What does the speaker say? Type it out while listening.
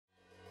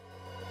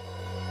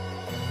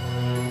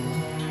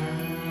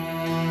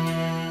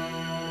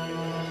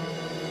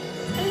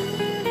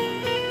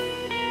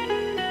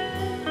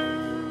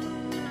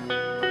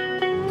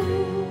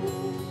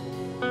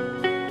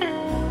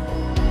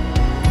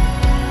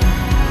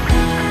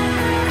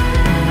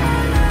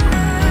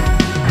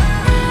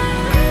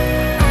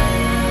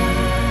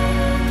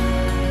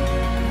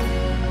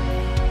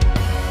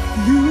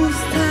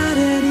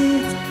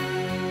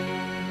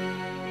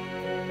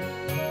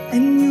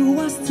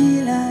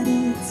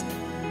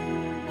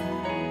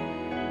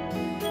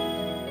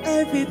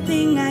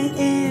Everything I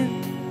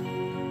am,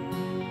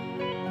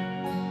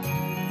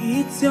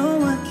 it's your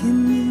work in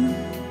me.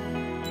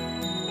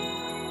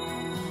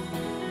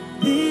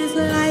 This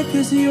life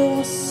is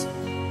yours.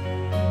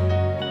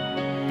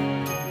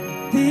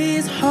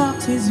 This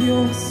heart is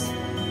yours.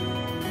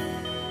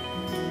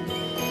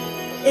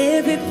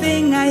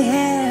 Everything I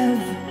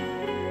have,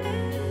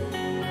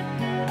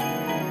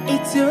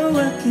 it's your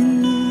work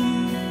in me.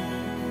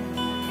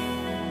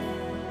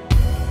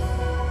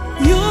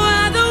 You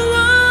are the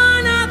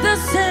one at the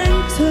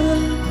center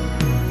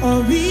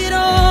of it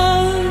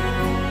all,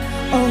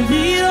 of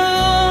it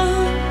all.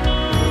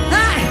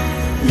 Hey!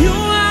 You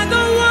are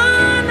the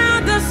one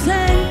at the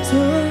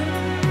center.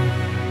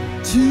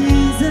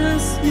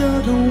 Jesus,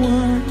 you're the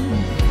one.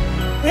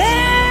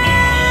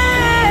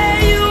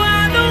 Hey! You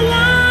are the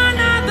one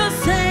at the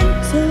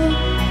center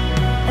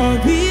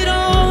of it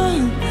all,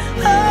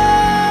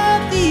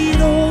 of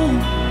it all.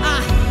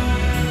 Ah!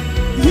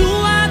 You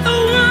are the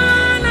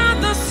one at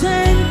the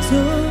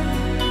center.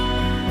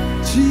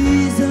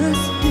 Jesus,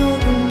 you're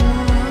the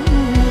one.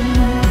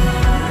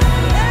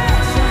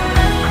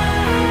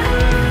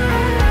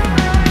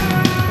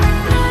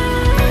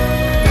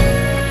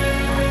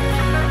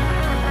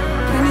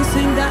 Can you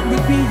sing that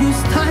with me? You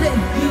started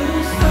it,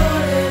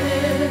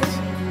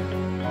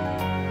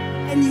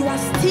 and you are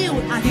still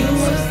at it.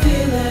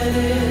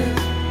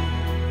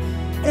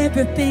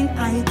 Everything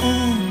I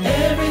am,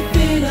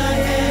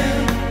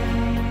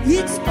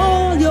 it's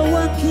all your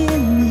work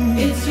in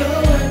me. It's your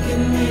work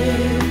in me.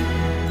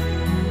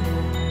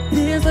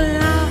 This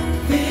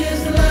life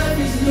This life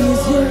is is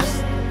yours. yours.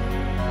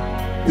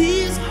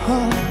 This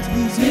heart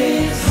is This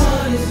yours.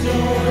 heart is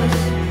yours.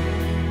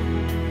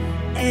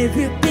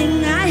 Everything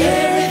I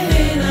have,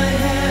 Everything I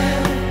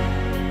have,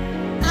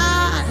 I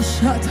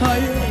shall tell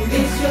you.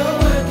 it's your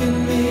work in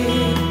me.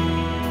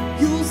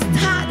 You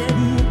started it,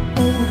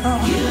 oh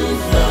God. You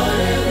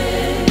started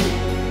it.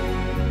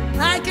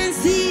 I can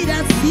see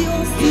that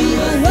you're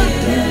still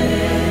working.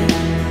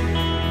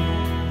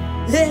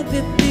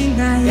 Everything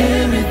I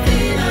have,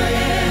 Everything I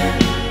am,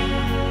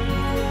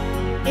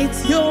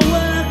 it's your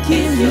work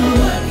in it's your me.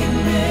 work in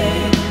me.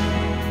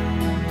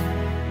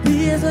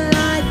 This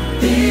life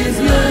This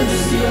life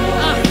is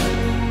yours. Ah.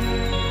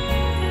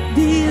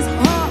 This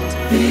heart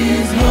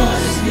This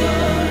heart is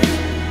yours.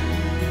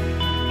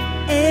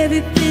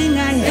 everything I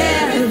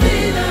have,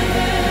 Everything I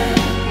have,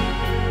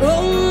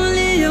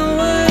 only your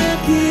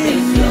work in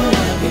it's me. your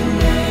work in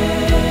me.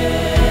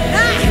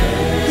 Ah.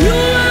 You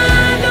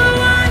are the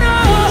one, oh,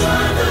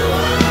 The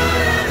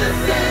one at the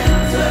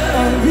center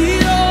of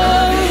it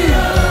all.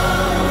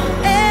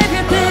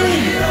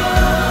 Everything.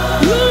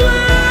 You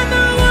are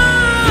the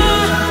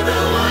one.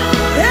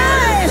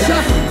 Yes.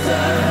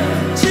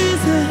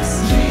 Jesus.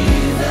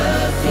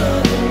 Jesus,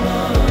 you're the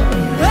one.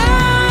 Oh.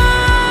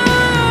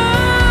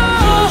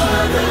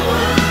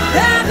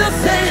 At the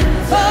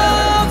center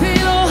of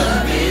it all.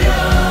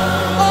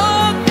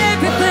 Of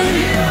everything.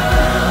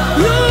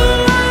 You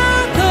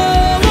are the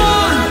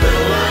one.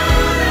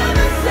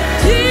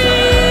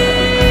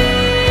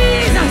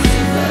 Jesus.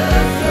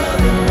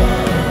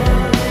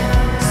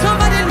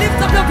 Somebody lift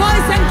up your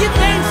voice and give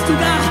thanks to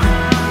God.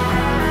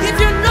 If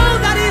you know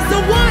that He's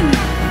the one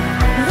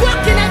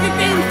working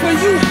everything for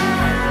you,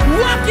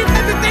 working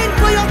everything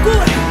for your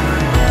good,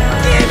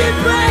 give Him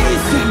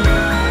praise.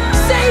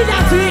 Say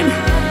that to Him.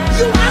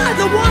 You are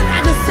the one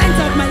at the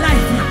center of my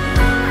life.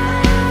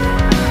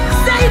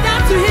 Say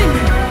that to Him.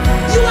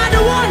 You are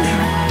the one.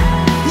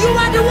 You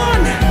are the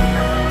one.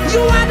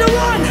 You are the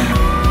one.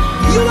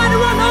 You are the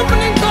one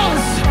opening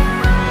doors.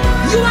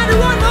 You are the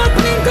one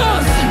opening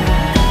doors.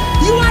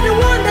 You are the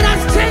one that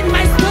has changed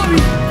my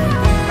story.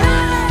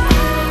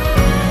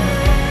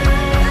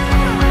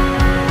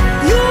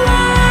 You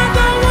are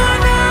the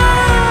one.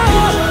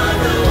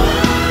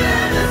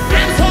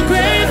 I'm so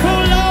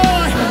grateful,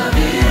 Lord.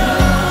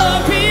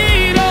 Of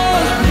it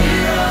all.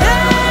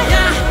 Hey,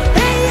 yeah.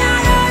 Hey, yeah,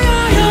 yeah,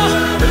 yeah, yeah.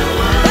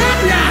 Hey,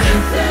 yeah.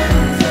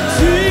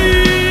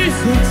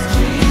 Jesus.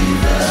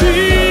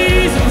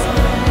 Jesus.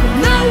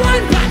 No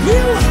one but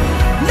you.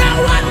 No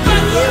one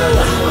but you.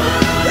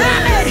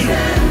 Hey.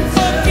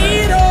 Of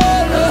it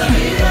all.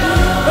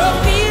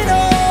 Of it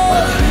all.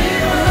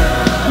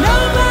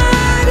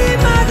 Nobody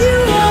but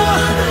you.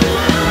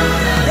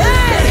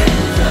 Hey.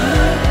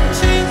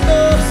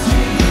 Jesus.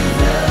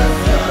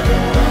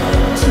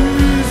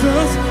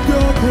 Jesus,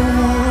 you're the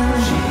one.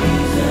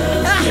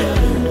 Ah.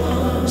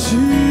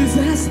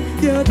 Jesus,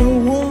 you're the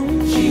one.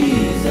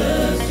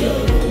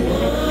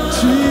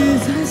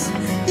 Jesus,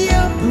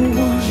 you're the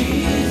one.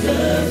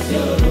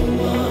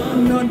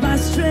 Not by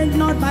strength,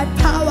 not by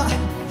power,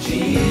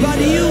 but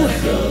you.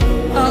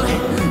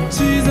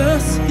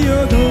 Jesus,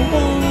 you're the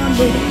one.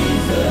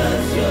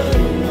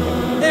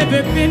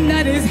 Everything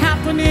that is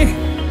happening,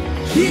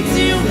 it's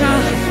you,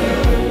 God.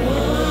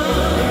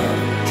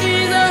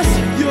 Jesus,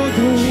 you're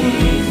the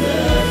one.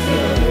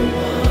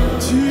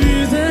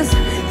 Jesus,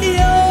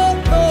 you're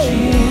the one.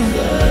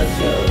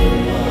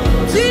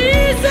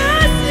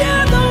 Jesus,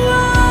 you're the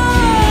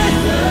one.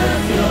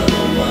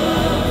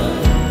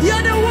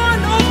 You're the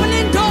one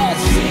opening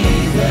doors.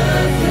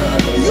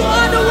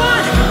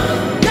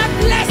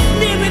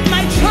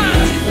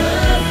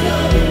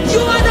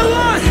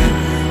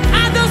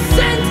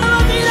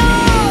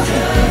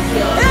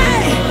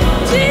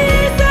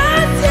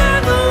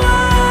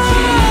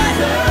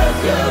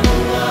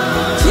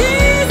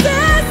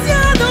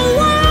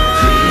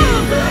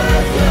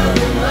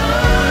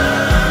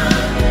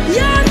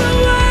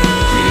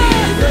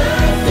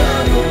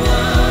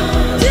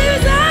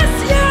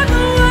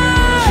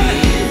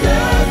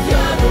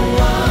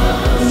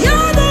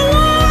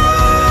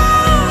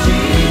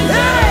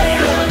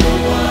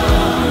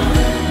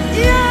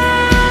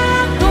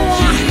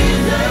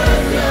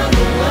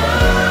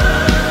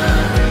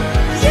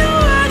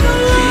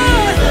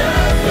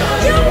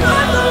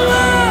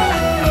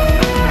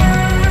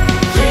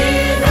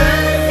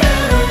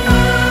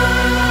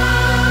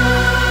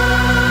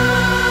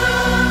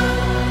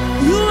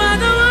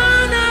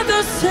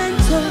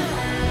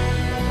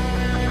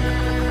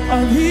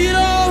 of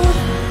hero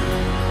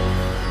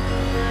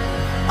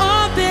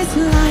of this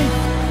life.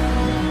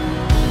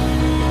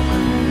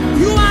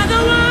 You are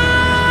the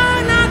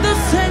one at the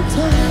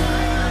center.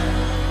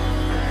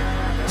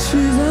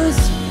 Jesus,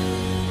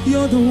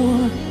 you're the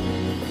one.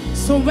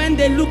 So when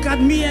they look at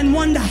me and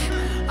wonder,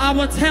 I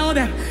will tell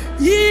them,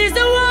 He's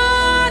the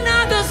one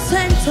at the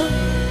center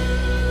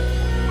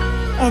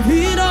of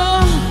it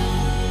all.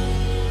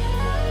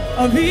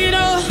 Of it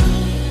all.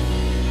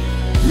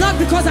 Not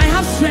because I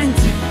have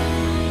strength,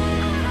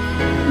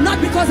 not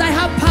because I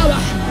have power,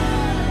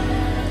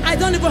 I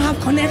don't even have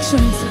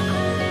connections,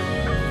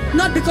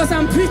 not because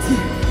I'm pretty,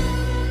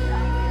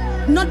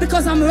 not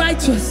because I'm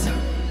righteous,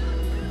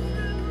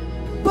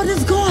 but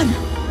it's God.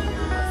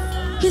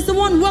 He's the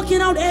one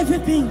working out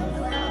everything.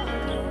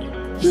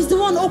 He's the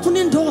one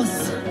opening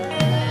doors.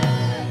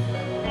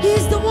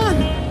 He's the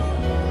one.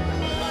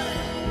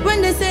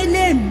 When they say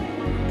name,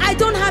 I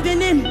don't have a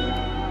name.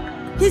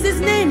 He's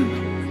His name.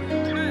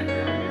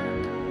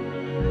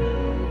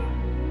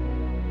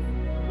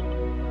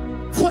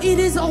 For it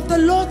is of the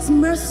Lord's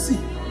mercy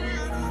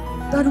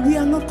that we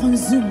are not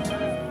consumed.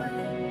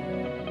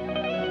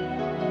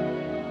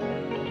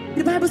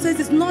 The Bible says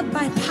it's not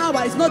by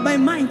power, it's not by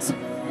might,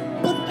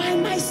 but by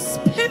my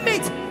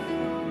spirit.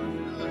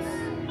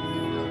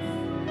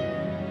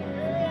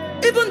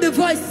 Even the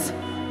voice,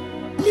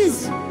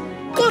 please,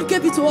 God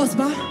gave it to us,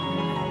 ba.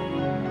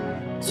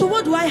 So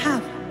what do I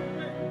have?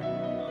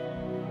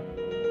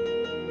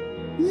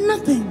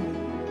 Nothing.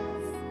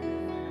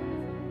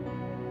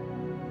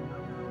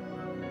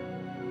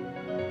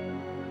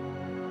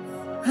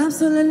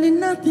 Absolutely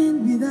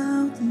nothing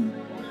without you.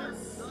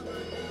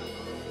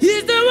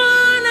 He's the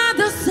one at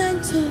the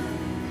center.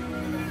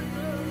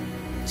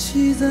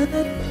 Jesus,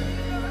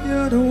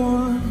 you're the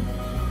one.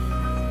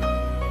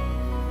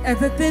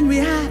 Everything we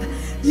have,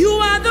 you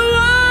are the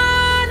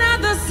one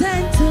at the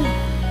center.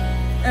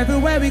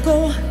 Everywhere we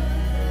go,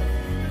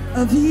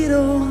 a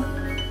video.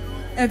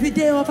 Every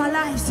day of our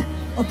lives,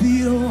 a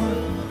video.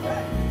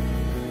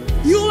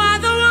 You are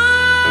the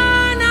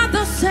one at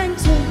the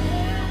center.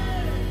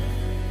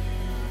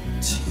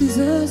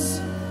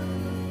 Jesus,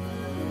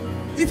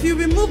 if you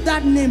remove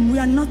that name, we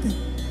are nothing.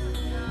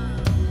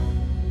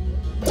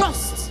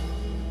 Dust.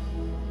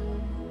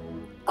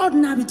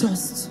 Ordinary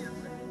dust.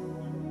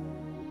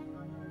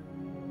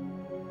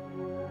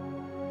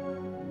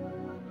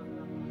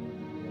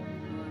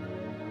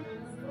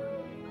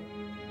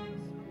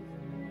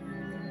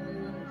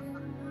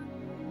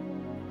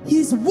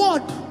 His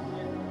word,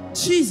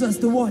 Jesus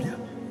the word,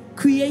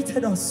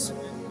 created us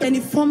and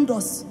He formed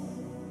us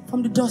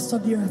from the dust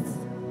of the earth.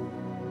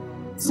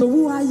 So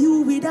who are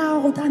you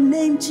without that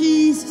name,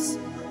 Jesus?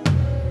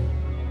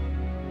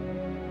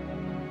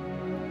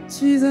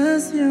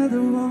 Jesus, you're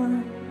the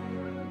one.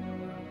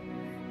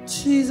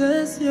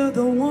 Jesus, you're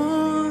the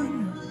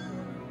one.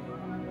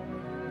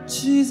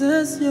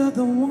 Jesus, you're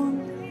the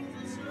one.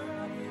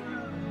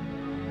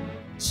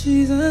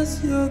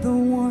 Jesus, you're the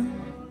one.